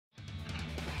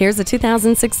Here's a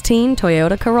 2016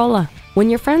 Toyota Corolla.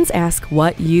 When your friends ask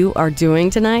what you are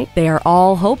doing tonight, they are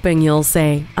all hoping you'll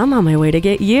say, "I'm on my way to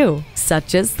get you."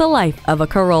 Such is the life of a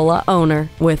Corolla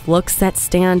owner, with looks that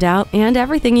stand out and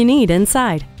everything you need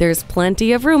inside. There's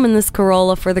plenty of room in this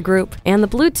Corolla for the group, and the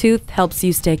Bluetooth helps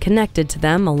you stay connected to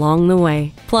them along the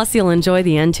way. Plus, you'll enjoy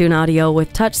the Entune audio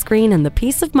with touchscreen and the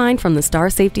peace of mind from the Star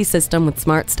Safety System with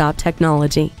Smart Stop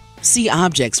technology. See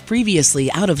objects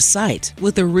previously out of sight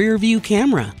with a rear-view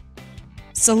camera.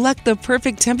 Select the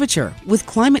perfect temperature with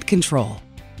climate control.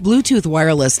 Bluetooth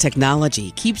wireless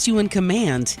technology keeps you in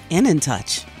command and in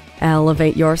touch.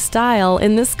 Elevate your style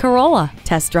in this Corolla.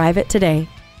 Test drive it today.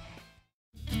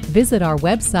 Visit our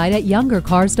website at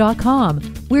youngercars.com.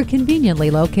 We're conveniently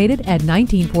located at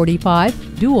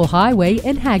 1945 Dual Highway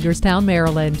in Hagerstown,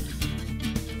 Maryland.